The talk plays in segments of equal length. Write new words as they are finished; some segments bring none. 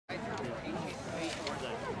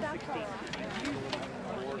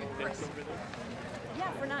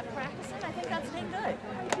Yeah, for not practicing, I think that's been good.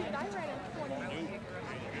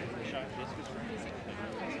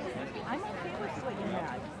 I'm okay with what you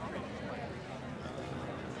had.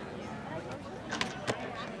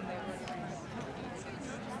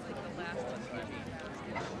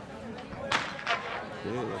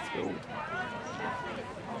 Yeah, let's go.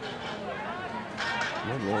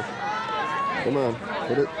 Come on, Will. Come on.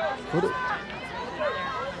 Put it. Put it.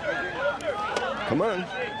 Come on.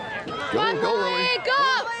 Go, go, Lily.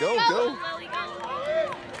 Go, go.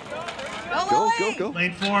 Go.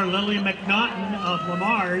 Lane 4, Lilly McNaughton of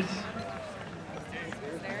Lamar's.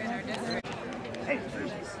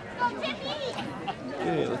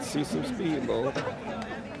 Okay, let's see some speed, Bo.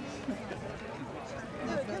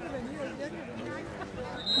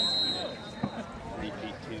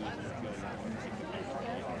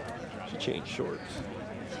 She changed shorts.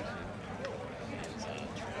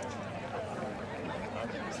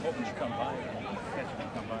 Hoping you come by.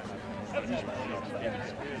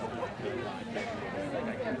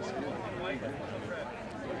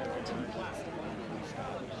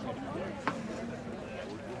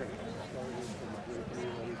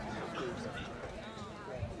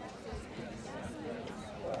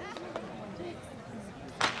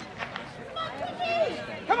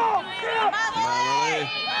 Come on!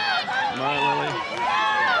 Come on, Lily.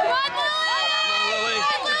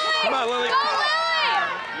 Come on, Lily.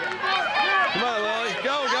 Come on, Lily.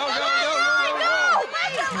 Go.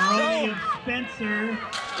 Maroney of Spencer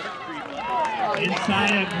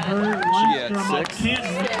inside of her Lundstrom of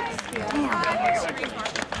Canton.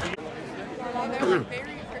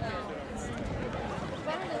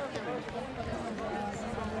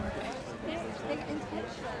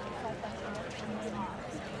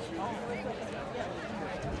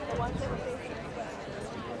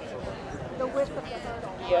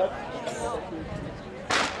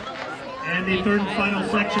 And the third and final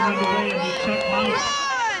section underway in the Chuck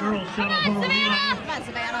Mouse girls shuttle hurdle relay.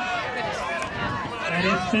 That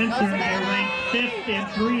is Spencer. They're ranked 5th in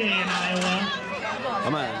 3A in Iowa.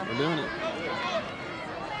 Come on, we're doing it.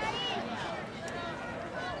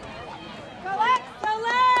 Go, Lex!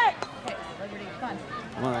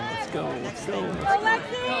 Come on, let's go. Go,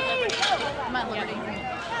 Lexi! Come on, Liberty.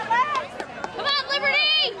 Come on,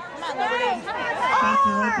 Liberty!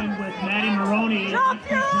 Spencer opened with Maddie Maroney and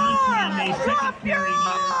Johnson on the second period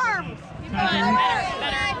here.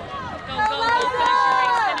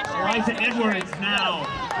 Eliza Edwards now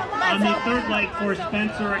on the third leg for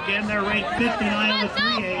Spencer. Again, they're ranked 5th in Iowa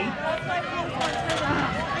 3A.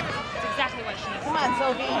 That's exactly what she needs. Come on,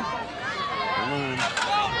 Sophie. Come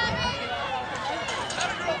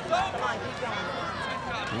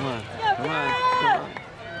on.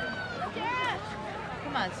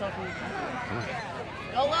 Come on, Sophie.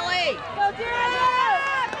 Go, Lily! Go,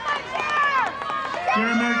 Dara! Come on, Dara!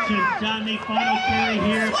 Sarah Merchant on the final carry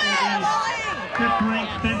here for the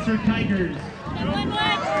 5th-ranked Spencer Tigers. Come on,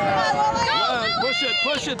 push it.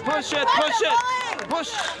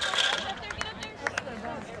 Push.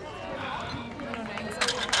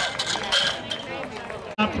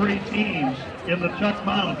 Top 3 teams in the Chuck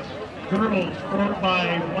Mounts. Girls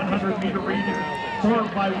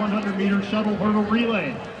 4x100 meter shuttle hurdle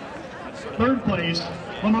relay. Third place,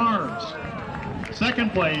 Lamar's.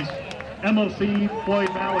 Second place, MOC Floyd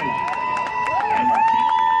Valley.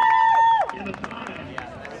 In the time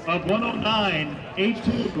of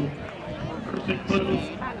 109.82, includes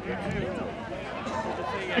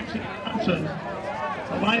Lexi Johnson,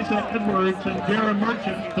 Eliza Edwards, and Dara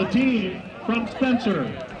Merchant, the team from Spencer.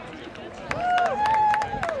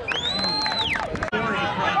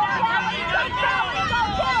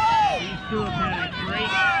 These two have had a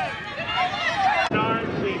great start.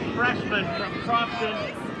 The freshman from Crofton,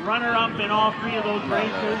 runner-up in all 3 of those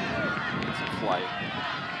races. It's a flight.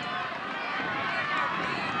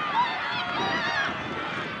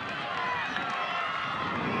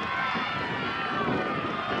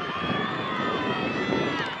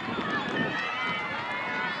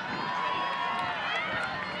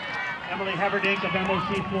 Emily Heverdink of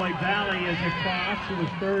MOC Floyd Valley is across, who was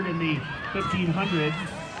 3rd in the 1500.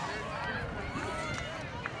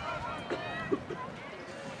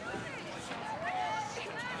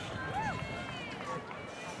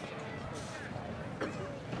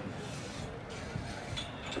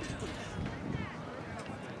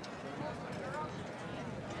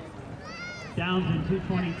 Downs in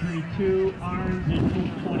 2:23.2, Arns in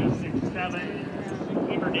 2:26.7,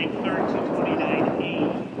 Heverdink 3rd,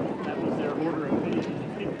 2:29.8. That was their order of finishes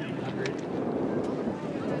in 1500.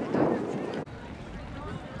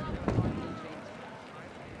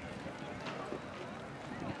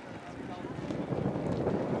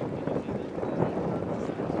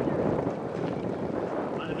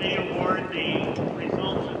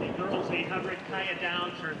 Kaya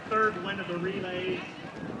Downs her third win of the relays.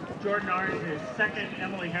 Jordan Arns is second.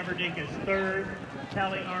 Emily Heverdink is third.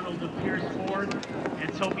 Callie Arnold of Pierce fourth.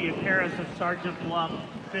 And Sophia Karras of Sergeant Bluff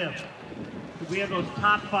fifth. We have those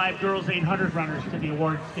top 5 girls 800 runners to the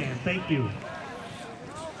award stand. Thank you.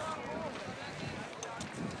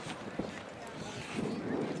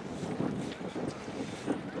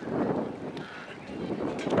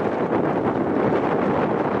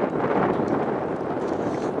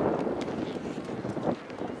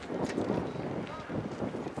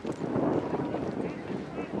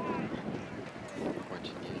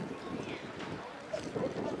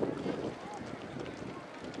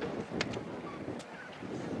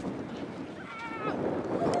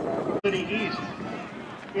 East.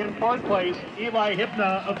 In fourth place, Eli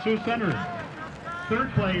Hypna of Sioux Center.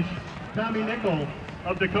 Third place, Tommy Nickel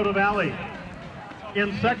of Dakota Valley.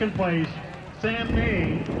 In second place, Sam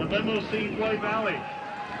May of MOC Floyd Valley.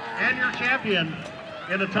 And your champion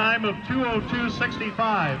in a time of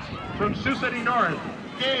 2:02.65 from Sioux City North,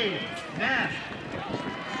 Gabe Nash.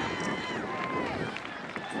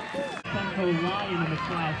 Sunco Lion in the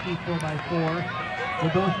Class C 4x4.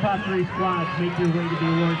 With those top 3 squads, make your way to the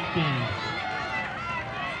award stand.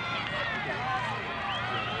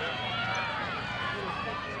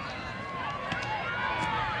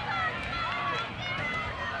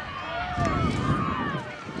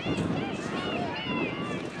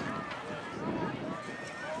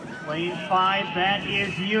 Lane 5, that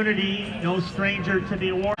is Unity, no stranger to the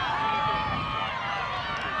award.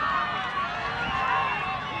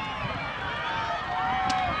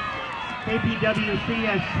 KPWC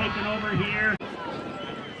has taken over here.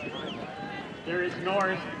 There is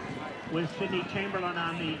North with Sydney Chamberlain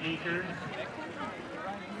on the anchor.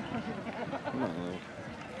 Come on, Lil.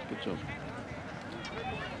 Good job.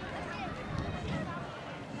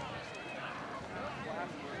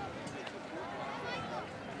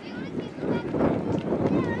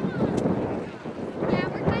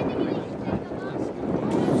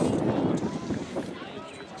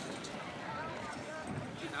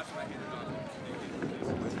 That's what I hated on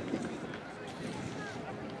it.